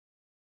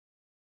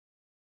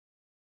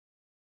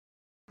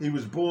He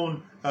was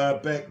born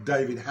Beck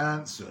David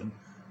Hanson.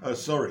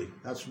 Sorry,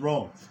 that's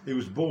wrong. He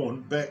was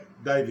born Beck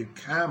David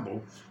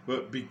Campbell,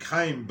 but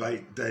became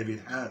Beck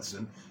David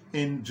Hanson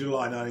in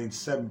July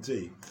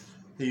 1970.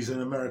 He's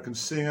an American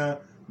singer,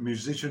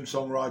 musician,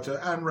 songwriter,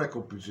 and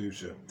record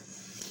producer.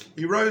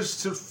 He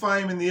rose to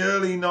fame in the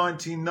early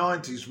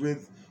 1990s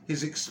with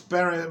his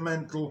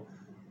experimental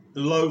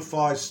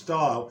lo-fi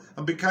style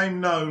and became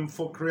known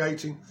for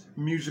creating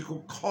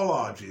musical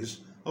collages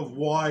of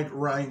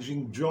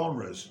wide-ranging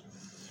genres.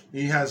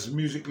 He has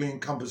musically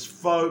encompassed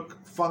folk,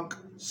 funk,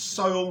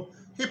 soul,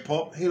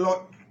 hip-hop,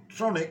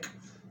 electronic,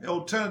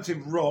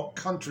 alternative rock,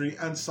 country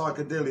and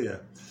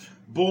psychedelia.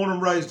 Born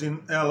and raised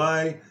in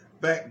LA,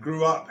 Beck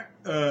grew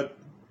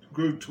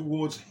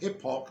towards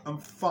hip-hop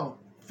and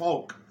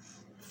folk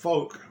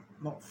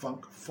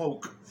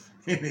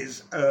in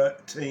his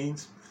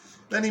teens.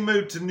 Then he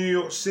moved to New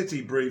York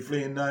City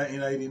briefly in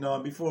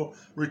 1989 before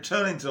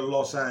returning to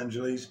Los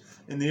Angeles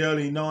in the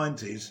early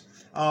 90s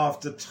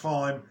after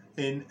time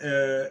in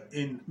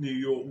New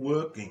York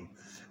working.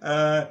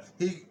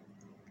 He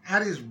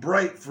had his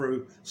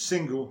breakthrough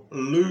single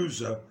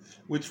Loser,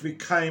 which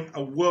became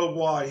a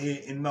worldwide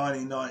hit in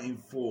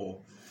 1994.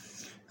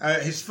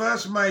 His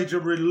first major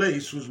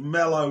release was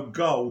Mellow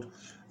Gold,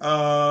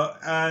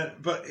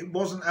 but it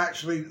wasn't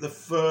actually the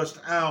first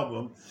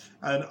album,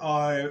 and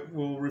I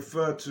will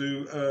refer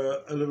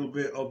to a little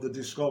bit of the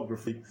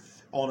discography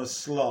on a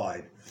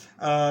slide.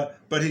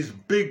 But his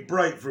big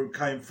breakthrough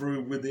came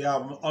through with the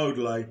album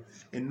Odelay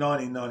in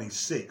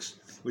 1996,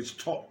 which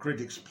topped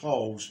critics'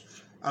 polls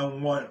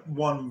and won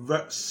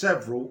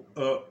several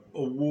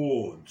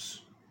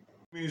awards.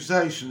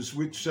 Mutations,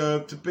 which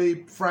to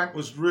be frank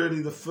was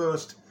really the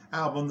first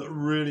album that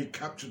really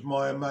captured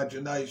my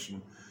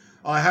imagination.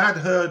 I had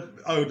heard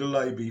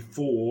Odelay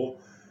before,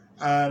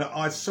 and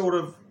I sort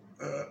of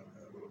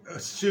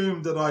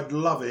assumed that I'd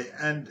love it,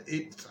 and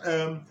it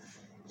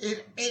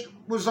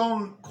was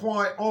on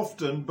quite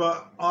often,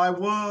 but I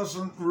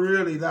wasn't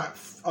really that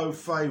au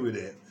fait with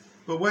it.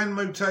 But when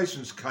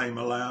Mutations came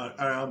around,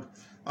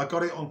 I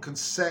got it on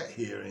cassette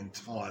here in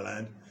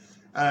Thailand,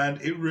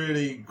 and it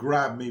really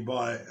grabbed me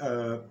by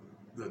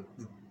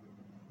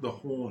the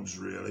horns,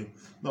 really.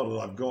 Not that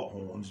I've got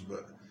horns,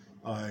 but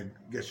I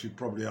guess you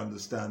probably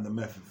understand the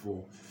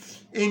metaphor.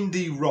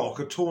 Indie rock,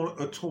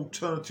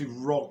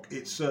 alternative rock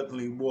it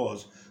certainly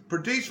was.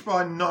 Produced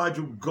by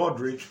Nigel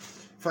Godrich,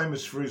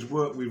 famous for his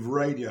work with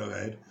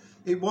Radiohead.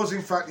 It was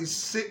in fact his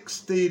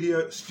sixth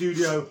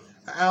studio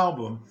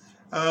album.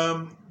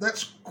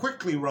 Let's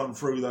quickly run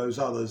through those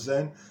others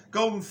then.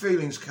 Golden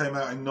Feelings came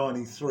out in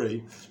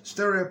 93.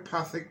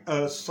 Stereopathic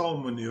Soul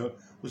Manure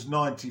was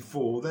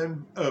 94.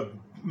 Then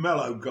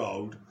Mellow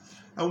Gold.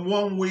 And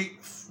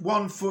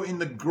 1 Foot in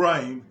the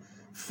Grave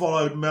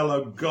followed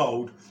Mellow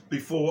Gold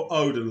before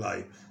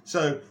Odelay.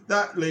 So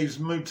that leaves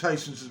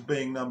Mutations as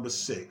being number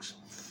 6.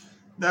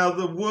 Now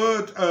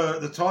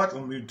the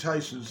title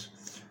Mutations,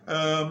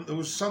 there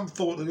was some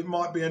thought that it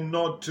might be a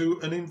nod to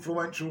an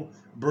influential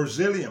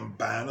Brazilian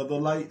band of the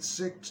late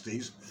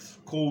 60s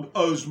called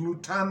Os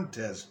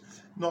Mutantes.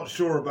 Not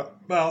sure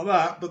about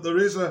that, but there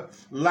is a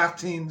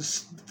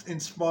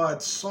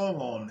Latin-inspired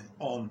song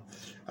on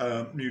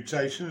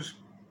Mutations,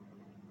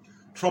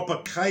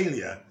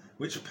 Tropicalia,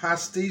 which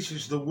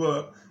pastiches the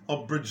work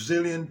of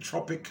Brazilian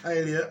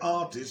Tropicalia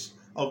artists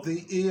of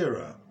the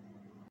era.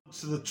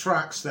 To the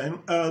tracks then,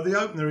 the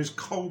opener is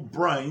Cold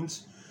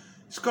Brains.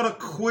 It's got a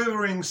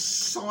quivering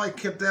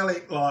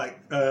psychedelic-like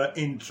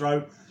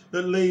intro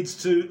that leads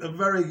to a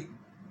very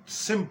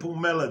simple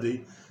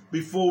melody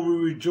before we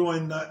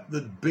rejoin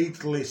the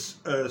Beatles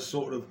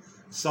sort of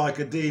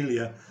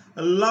psychedelia.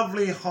 A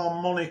lovely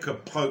harmonica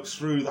pokes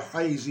through the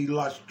hazy,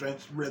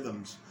 lush-drenched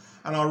rhythms,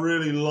 and I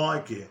really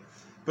like it.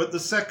 But the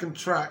second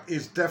track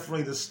is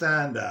definitely the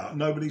standout,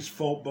 Nobody's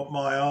Fault But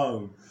My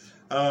Own.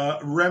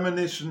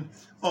 Reminiscent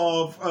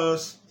of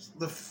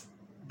the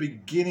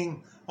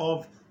beginning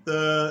of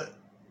the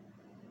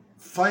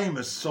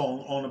famous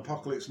song on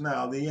Apocalypse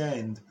Now, The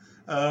End.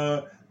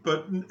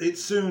 But it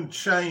soon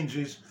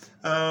changes.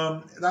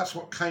 That's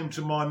what came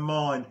to my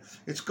mind.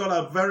 It's got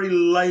a very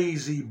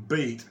lazy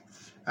beat,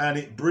 and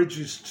it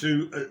bridges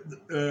to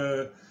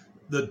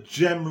the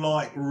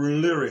gem-like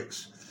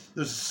lyrics.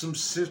 There's some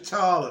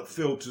sitar that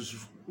filters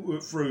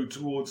through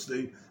towards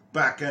the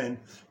back end,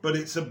 but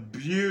it's a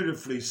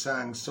beautifully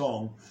sang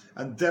song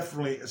and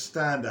definitely a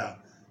standout.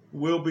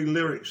 Will be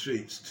lyric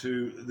sheets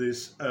to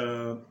this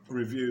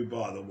review,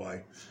 by the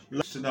way.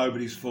 To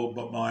Nobody's Fault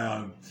But My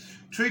Own.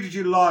 Treated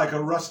you like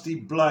a rusty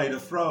blade, a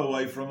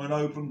throwaway from an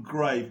open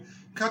grave.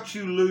 Cut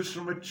you loose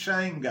from a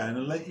chain gang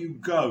and let you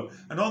go.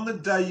 And on the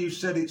day you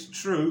said it's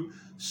true,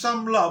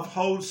 some love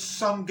holds,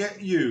 some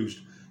get used.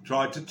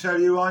 Tried to tell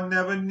you I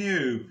never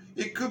knew.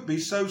 It could be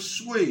so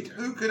sweet.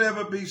 Who could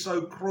ever be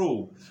so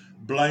cruel?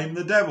 Blame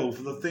the devil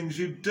for the things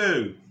you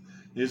do.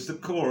 Here's the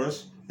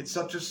chorus. It's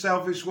such a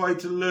selfish way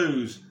to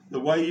lose. The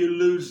way you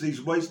lose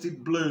these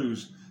wasted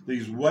blues.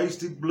 These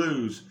wasted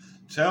blues.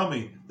 Tell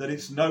me that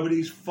it's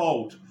nobody's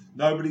fault.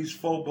 Nobody's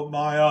fault but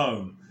my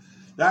own.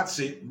 That's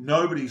it,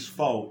 nobody's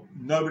fault,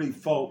 nobody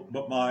fault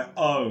but my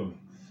own.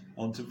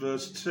 On to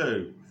verse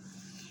 2.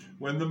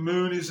 When the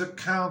moon is a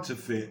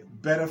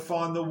counterfeit, better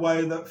find the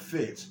way that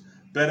fits,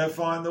 better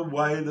find the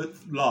way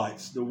that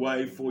lights the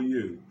way for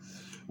you.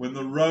 When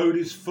the road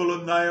is full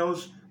of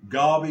nails,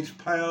 garbage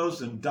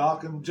pails and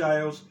darkened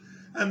jails,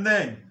 and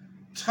then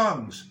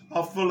tongues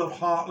are full of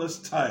heartless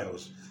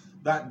tales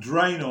that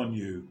drain on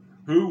you,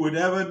 who would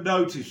ever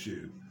notice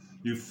you?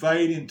 You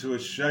fade into a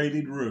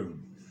shaded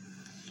room.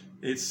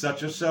 It's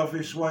such a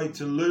selfish way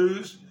to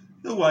lose,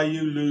 the way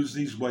you lose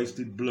these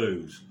wasted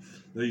blues.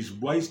 These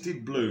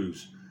wasted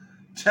blues.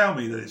 Tell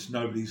me that it's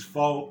nobody's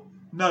fault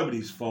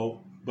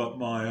but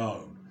my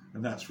own.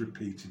 And that's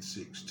repeated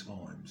 6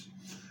 times.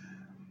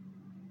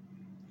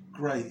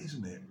 Great,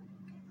 isn't it?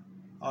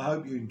 I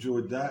hope you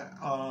enjoyed that.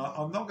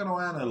 I'm not going to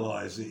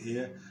analyse it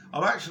here.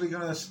 I'm actually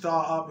going to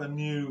start up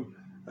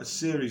a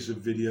series of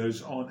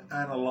videos on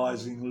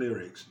analysing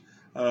lyrics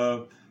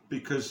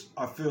because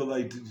I feel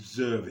they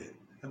deserve it.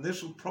 And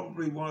this will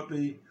probably won't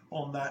be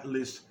on that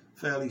list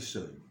fairly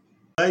soon.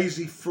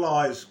 Lazy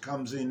Flies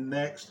comes in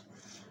next.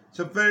 It's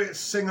a very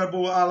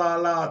singable la la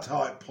la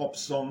type pop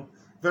song,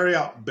 very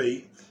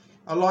upbeat.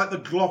 I like the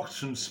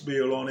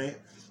glockenspiel on it.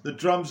 The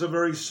drums are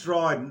very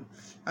strident,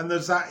 and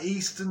there's that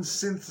Eastern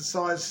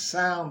synthesized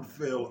sound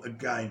feel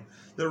again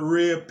that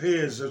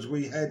reappears as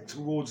we head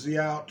towards the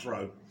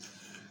outro.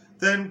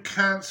 Then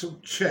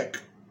Cancelled Check,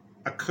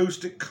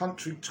 acoustic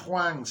country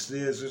twang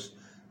steers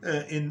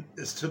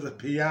us to the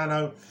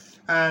piano,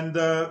 and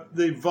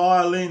the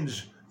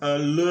violins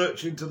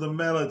lurch into the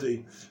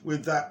melody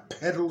with that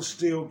pedal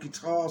steel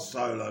guitar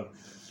solo.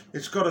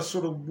 It's got a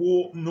sort of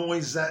warp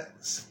noise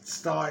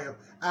style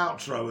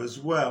outro as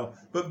well,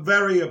 but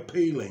very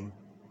appealing.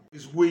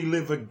 Is We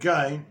Live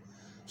Again.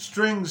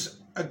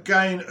 Strings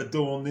again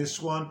adorn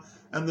this one,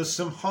 and there's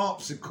some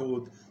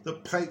harpsichord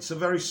that paints a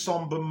very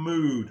sombre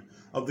mood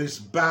of this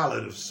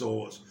ballad of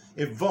sorts.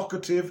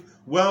 Evocative,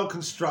 well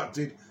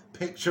constructed,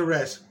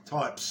 picturesque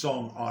type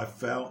song, I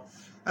felt.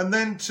 And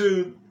then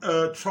to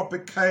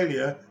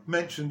Tropicalia,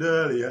 mentioned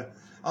earlier.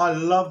 I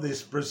love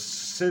this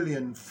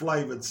Brazilian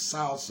flavoured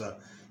salsa.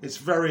 It's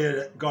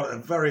got a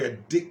very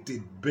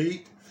addictive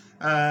beat,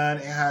 and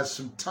it has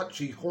some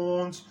touchy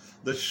horns.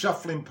 The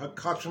shuffling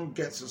percussion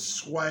gets a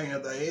swaying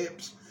of the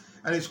hips,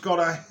 and it's got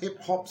a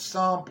hip-hop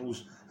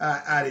samples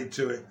added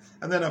to it.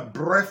 And then a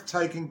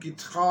breathtaking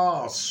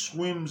guitar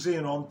swims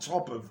in on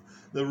top of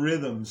the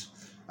rhythms.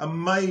 A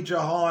major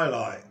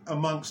highlight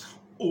amongst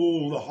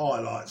all the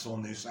highlights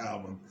on this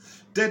album.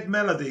 Dead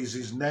Melodies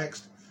is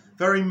next,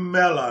 very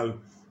mellow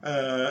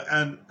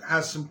and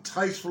has some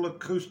tasteful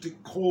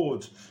acoustic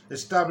chords,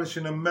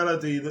 establishing a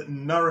melody that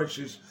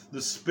nourishes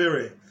the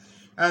spirit.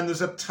 And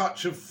there's a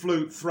touch of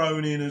flute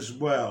thrown in as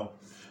well.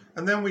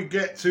 And then we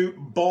get to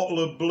Bottle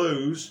of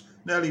Blues,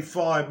 nearly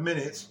 5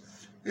 minutes.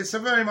 It's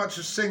very much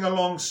a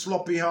sing-along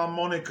sloppy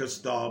harmonica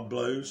style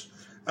blues.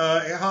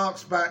 It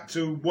harks back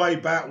to way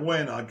back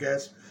when, I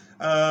guess.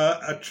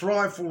 A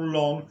trifle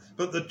long,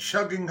 but the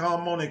chugging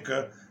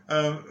harmonica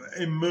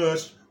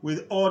immersed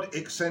with odd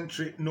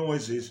eccentric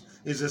noises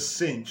is a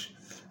cinch,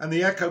 and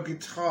the echo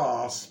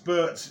guitar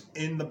spurts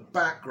in the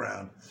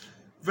background.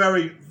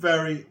 Very,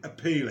 very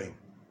appealing.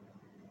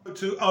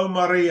 To O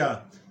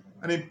Maria,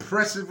 an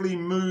impressively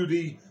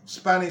moody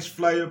Spanish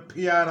flavoured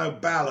piano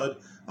ballad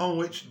on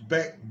which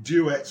Beck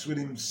duets with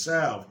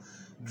himself.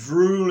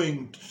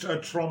 Drooling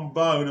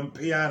trombone and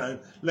piano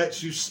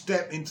lets you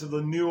step into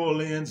the New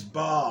Orleans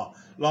bar.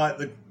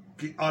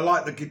 I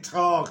like the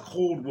guitar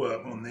chord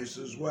work on this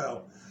as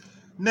well.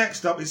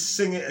 Next up is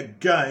Sing It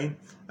Again.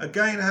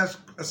 Again has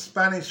a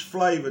Spanish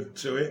flavour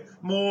to it,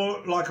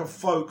 more like a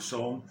folk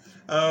song,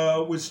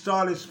 with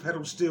stylish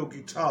pedal steel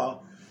guitar,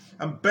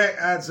 and Beck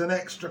adds an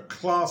extra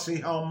classy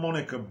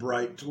harmonica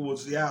break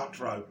towards the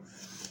outro.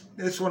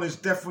 This one is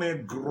definitely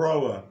a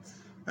grower.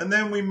 And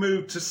then we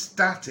move to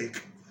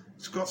Static.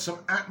 It's got some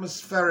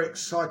atmospheric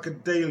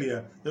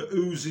psychedelia that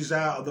oozes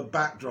out of the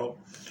backdrop,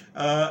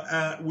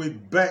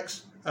 with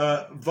Beck's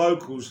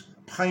vocals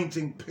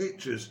painting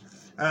pictures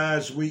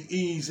as we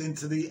ease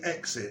into the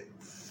exit.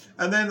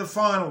 And then the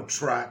final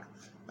track,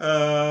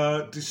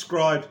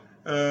 described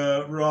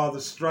rather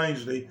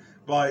strangely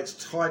by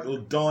its title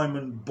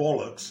Diamond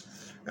Bollocks.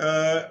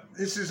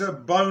 This is a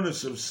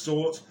bonus of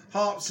sorts.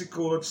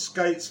 Harpsichord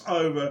skates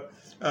over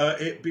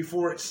it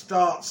before it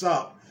starts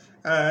up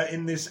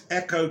in this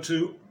echo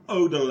to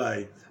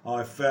Odelay,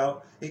 I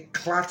felt. It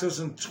clatters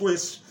and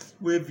twists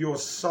with your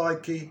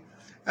psyche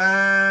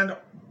and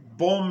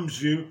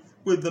bombs you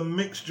with the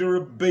mixture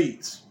of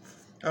beats.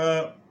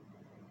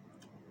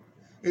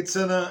 It's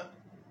an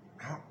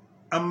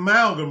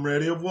amalgam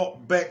really of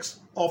what Beck's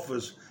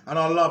offers, and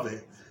I love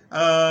it.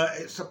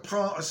 It's a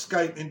part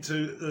escape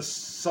into the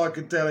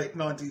psychedelic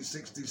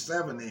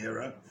 1967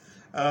 era.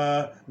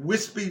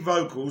 Wispy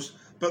vocals,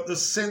 but the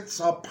synths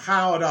are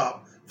powered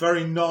up,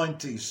 very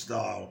 90s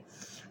style,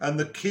 and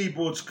the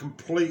keyboards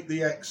complete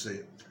the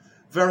exit.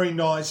 Very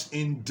nice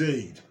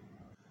indeed.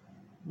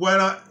 When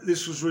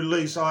this was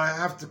released, I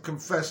have to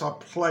confess I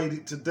played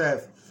it to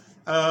death.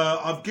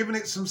 I've given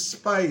it some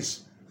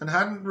space and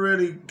hadn't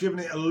really given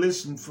it a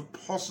listen for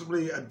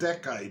possibly a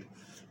decade.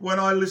 When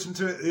I listened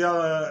to it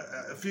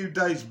a few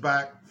days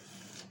back,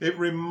 it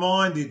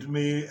reminded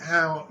me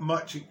how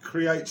much it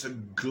creates a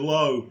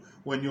glow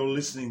when you're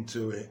listening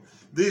to it.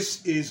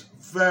 This is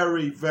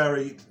very,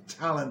 very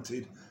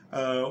talented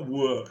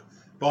work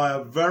by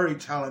a very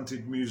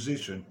talented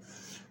musician.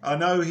 I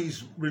know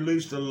he's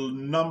released a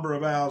number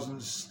of hours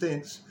and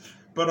stints,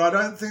 but I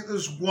don't think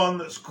there's one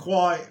that's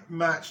quite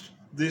matched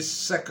this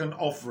second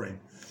offering.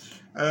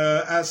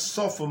 As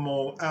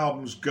sophomore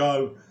albums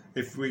go,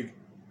 if we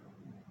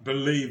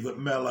believe that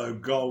Mellow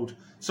Gold,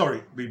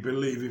 we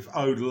believe if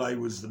Odelay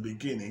was the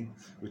beginning,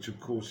 which of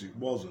course it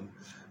wasn't,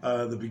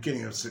 the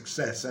beginning of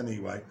success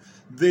anyway,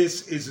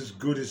 this is as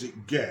good as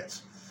it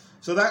gets.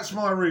 So that's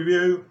my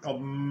review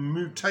of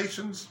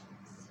Mutations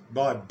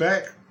by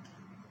Beck,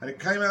 and it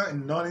came out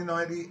in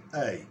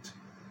 1998.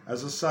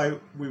 As I say,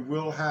 we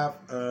will have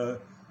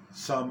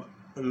some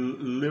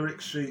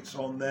lyric sheets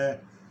on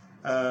there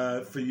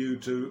for you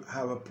to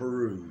have a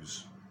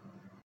peruse.